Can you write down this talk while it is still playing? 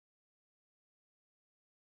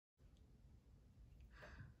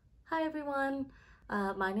Hi everyone,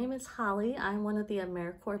 my name is Holly. I'm one of the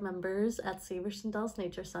AmeriCorps members at Severson Dells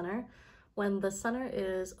Nature Center. When the center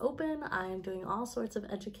is open, I am doing all sorts of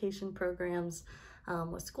education programs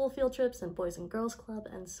with school field trips and Boys and Girls Club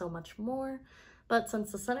and so much more. But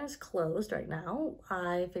since the center is closed right now,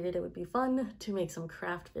 I figured it would be fun to make some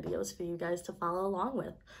craft videos for you guys to follow along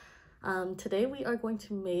with. Today we are going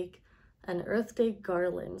to make an Earth Day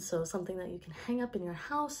garland, so something that you can hang up in your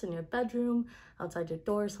house, in your bedroom, outside your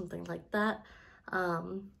door, something like that,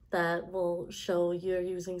 that will show you're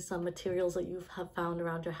using some materials that you have found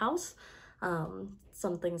around your house,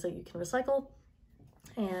 some things that you can recycle,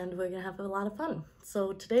 and we're gonna have a lot of fun.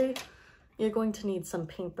 So today you're going to need some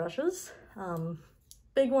paintbrushes.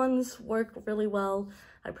 Big ones work really well.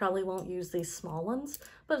 I probably won't use these small ones,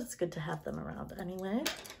 but it's good to have them around anyway.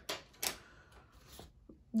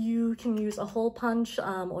 You can use a hole punch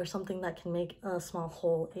or something that can make a small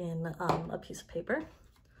hole in a piece of paper.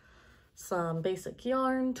 Some basic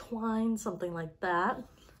yarn, twine, something like that.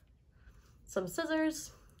 Some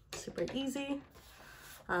scissors, super easy.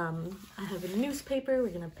 I have a newspaper.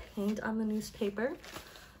 We're gonna paint on the newspaper.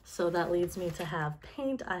 So that leads me to have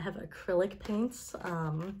paint. I have acrylic paints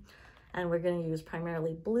and we're gonna use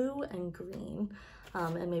primarily blue and green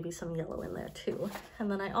and maybe some yellow in there too. And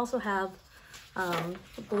then I also have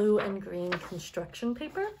blue and green construction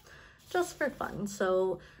paper just for fun.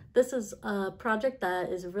 So this is a project that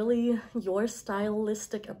is really your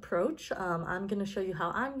stylistic approach. I'm going to show you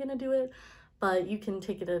how I'm going to do it, but you can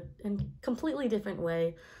take it in a completely different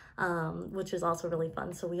way, which is also really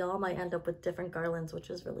fun. So we all might end up with different garlands, which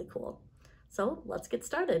is really cool. So let's get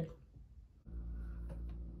started.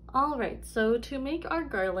 All right, so to make our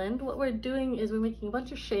garland, what we're doing is we're making a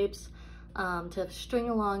bunch of shapes to string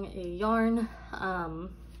along a yarn,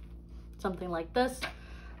 something like this,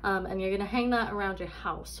 and you're gonna hang that around your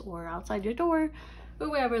house or outside your door or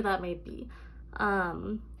wherever that may be.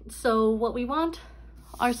 So what we want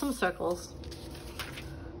are some circles.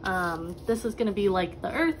 This is gonna be like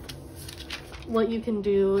the earth. What you can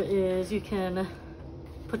do is you can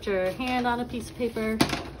put your hand on a piece of paper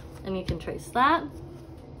and you can trace that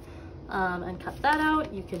and cut that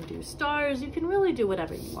out. You can do stars, you can really do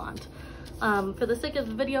whatever you want. For the sake of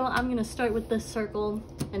the video, I'm gonna start with this circle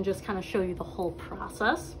and just kind of show you the whole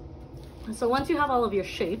process. So once you have all of your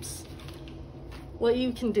shapes, what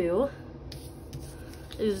you can do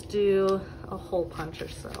is do a hole punch or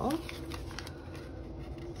so. So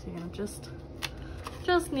you're gonna just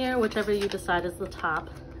near whichever you decide is the top,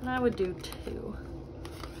 and I would do 2.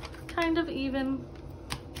 Kind of even,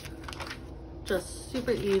 just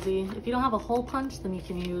super easy. If you don't have a hole punch, then you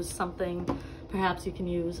can use something. Perhaps you can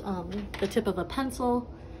use the tip of a pencil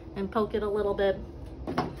and poke it a little bit.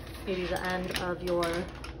 Maybe the end of your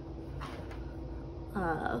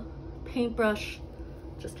paintbrush,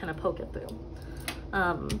 just kind of poke it through.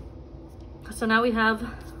 So now we have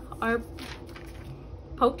our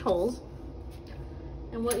poked holes.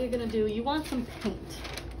 And what you're gonna do, you want some paint.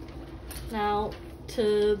 Now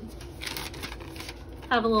to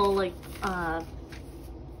have a little like,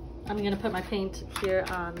 I'm gonna put my paint here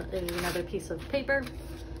on another piece of paper.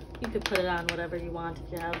 You could put it on whatever you want.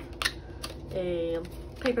 If you have a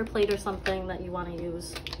paper plate or something that you want to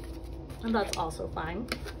use, and that's also fine.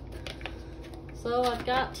 So I've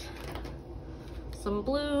got some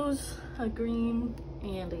blues, a green,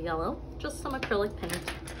 and a yellow, just some acrylic paint.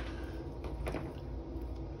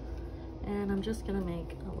 And I'm just gonna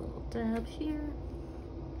make a little dab here.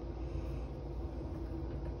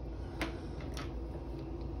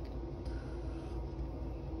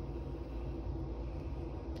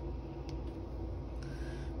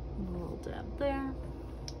 Dab there,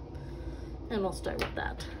 and we'll start with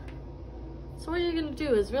that. So what you're going to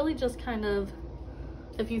do is really just kind of,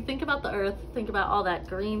 if you think about the earth, think about all that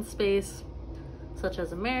green space, such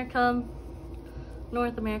as America,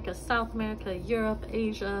 North America, South America, Europe,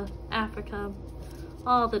 Asia, Africa,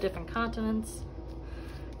 all the different continents,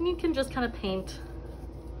 and you can just kind of paint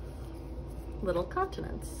little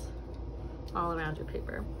continents all around your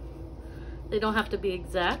paper. They don't have to be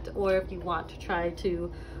exact, or if you want to try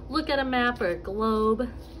to look at a map or a globe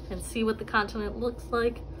and see what the continent looks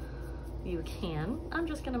like, you can. I'm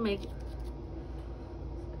just gonna make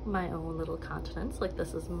my own little continents, like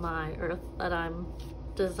this is my earth that I'm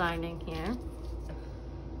designing here.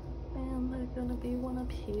 And there's gonna be one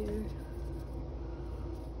up here.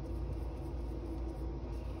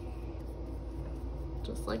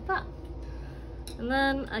 Just like that. And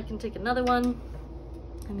then I can take another one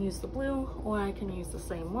and use the blue, or I can use the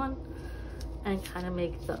same one and kind of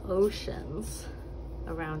make the oceans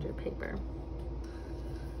around your paper.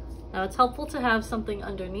 Now it's helpful to have something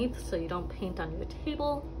underneath so you don't paint on your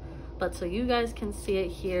table. but so you guys can see it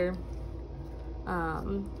here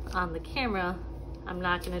on the camera, I'm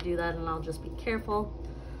not gonna do that, and I'll just be careful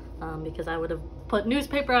because I would have put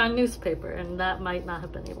newspaper on newspaper and that might not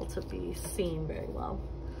have been able to be seen very well.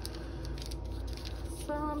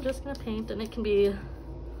 So I'm just gonna paint, and it can be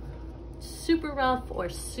super rough or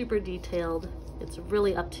super detailed. It's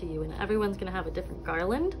really up to you, and everyone's gonna have a different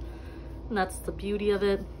garland, and that's the beauty of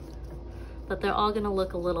it, that they're all gonna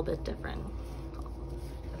look a little bit different.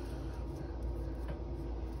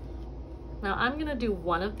 Now I'm gonna do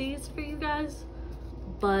one of these for you guys,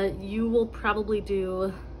 but you will probably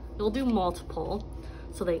you'll do multiple,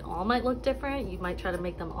 so they all might look different. You might try to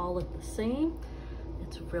make them all look the same.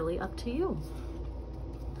 It's really up to you.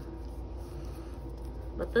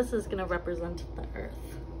 But this is gonna represent the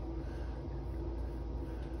earth.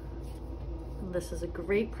 And this is a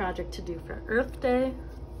great project to do for Earth Day,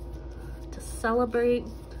 to celebrate.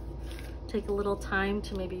 Take a little time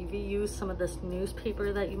to maybe reuse some of this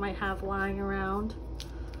newspaper that you might have lying around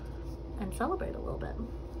and celebrate a little bit.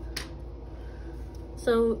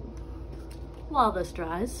 So while this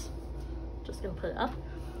dries, I'm just gonna put it up,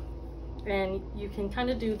 and you can kind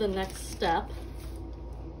of do the next step.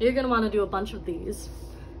 You're gonna wanna do a bunch of these,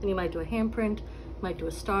 and you might do a handprint, you might do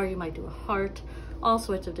a star, you might do a heart, all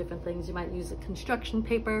sorts of different things. You might use a construction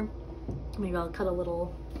paper. Maybe I'll cut a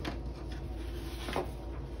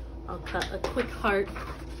quick heart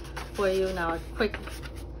for you. Now a quick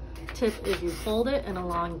tip is you fold it, and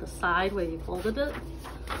along the side where you folded it,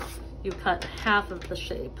 you cut half of the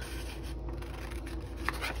shape.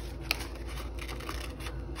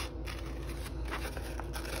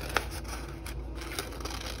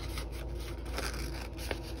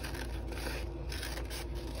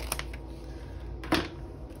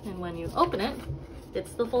 And when you open it,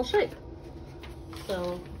 it's the full shape.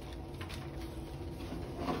 So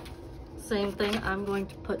same thing, I'm going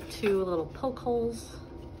to put 2 little poke holes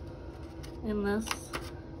in this.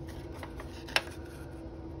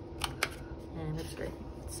 And it's great.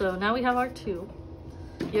 So now we have our 2.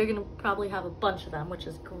 You're gonna probably have a bunch of them, which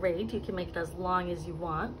is great. You can make it as long as you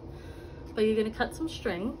want, but you're gonna cut some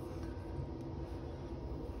string.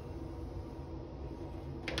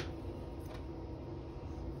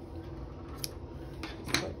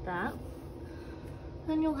 Just like that.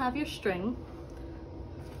 Then you'll have your string.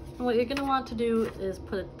 And what you're gonna want to do is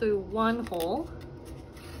put it through one hole,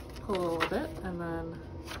 pull a little bit, and then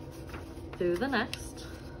through the next.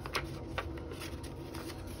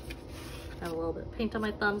 I have a little bit of paint on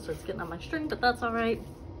my thumb, so it's getting on my string, but that's all right.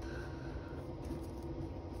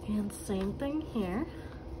 And same thing here.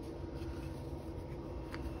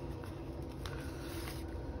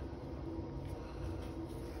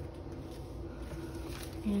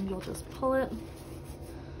 And you'll just pull it,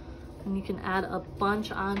 and you can add a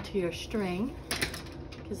bunch onto your string,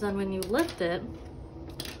 because then when you lift it,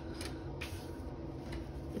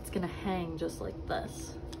 it's gonna hang just like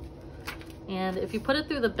this. And if you put it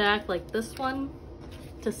through the back like this one,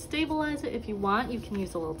 to stabilize it, if you want, you can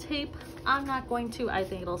use a little tape. I'm not going to. I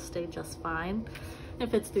think it'll stay just fine.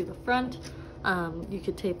 If it's through the front, you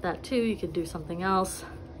could tape that too. You could do something else.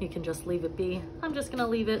 You can just leave it be. I'm just gonna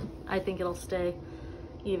leave it. I think it'll stay,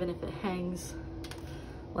 even if it hangs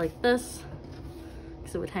like this,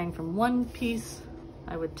 because it would hang from one piece.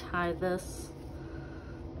 I would tie this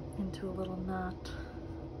into a little knot.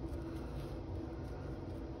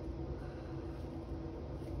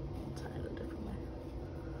 Tie it a different way.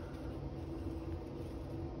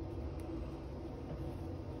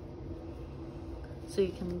 So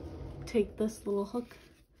you can take this little hook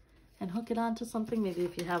and hook it onto something. Maybe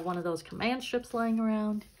if you have one of those command strips lying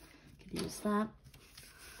around, you could use that.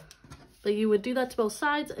 But you would do that to both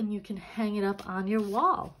sides, and you can hang it up on your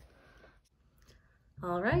wall.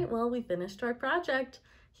 All right, well, we finished our project.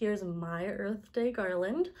 Here's my Earth Day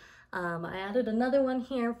garland. I added another one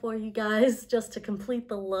here for you guys just to complete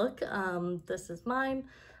the look. This is mine.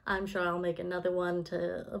 I'm sure I'll make another one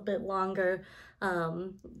to a bit longer.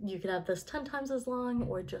 You could have this 10 times as long,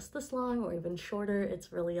 or just this long, or even shorter.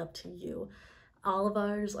 It's really up to you. All of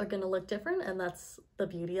ours are gonna look different, and that's the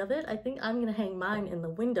beauty of it. I think I'm gonna hang mine in the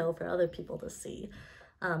window for other people to see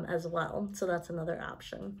as well. So that's another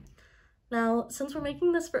option. Now, since we're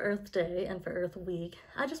making this for Earth Day and for Earth Week,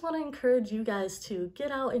 I just wanna encourage you guys to get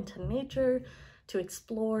out into nature, to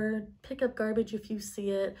explore, pick up garbage if you see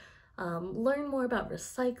it, learn more about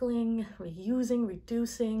recycling, reusing,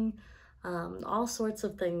 reducing, all sorts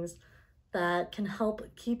of things that can help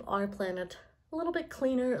keep our planet a little bit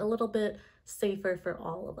cleaner, a little bit safer for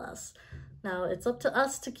all of us. Now, it's up to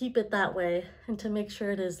us to keep it that way and to make sure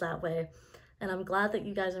it is that way. And I'm glad that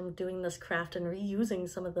you guys are doing this craft and reusing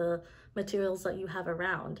some of the materials that you have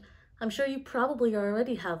around. I'm sure you probably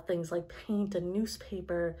already have things like paint and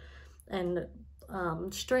newspaper and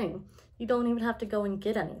string. You don't even have to go and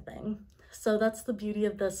get anything. So that's the beauty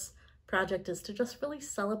of this project, is to just really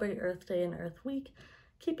celebrate Earth Day and Earth Week,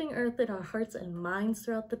 keeping Earth in our hearts and minds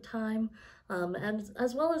throughout the time, and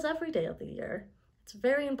as well as every day of the year. It's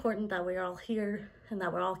very important that we're all here and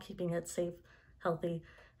that we're all keeping it safe, healthy,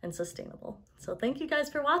 and sustainable. So thank you guys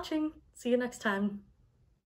for watching. See you next time.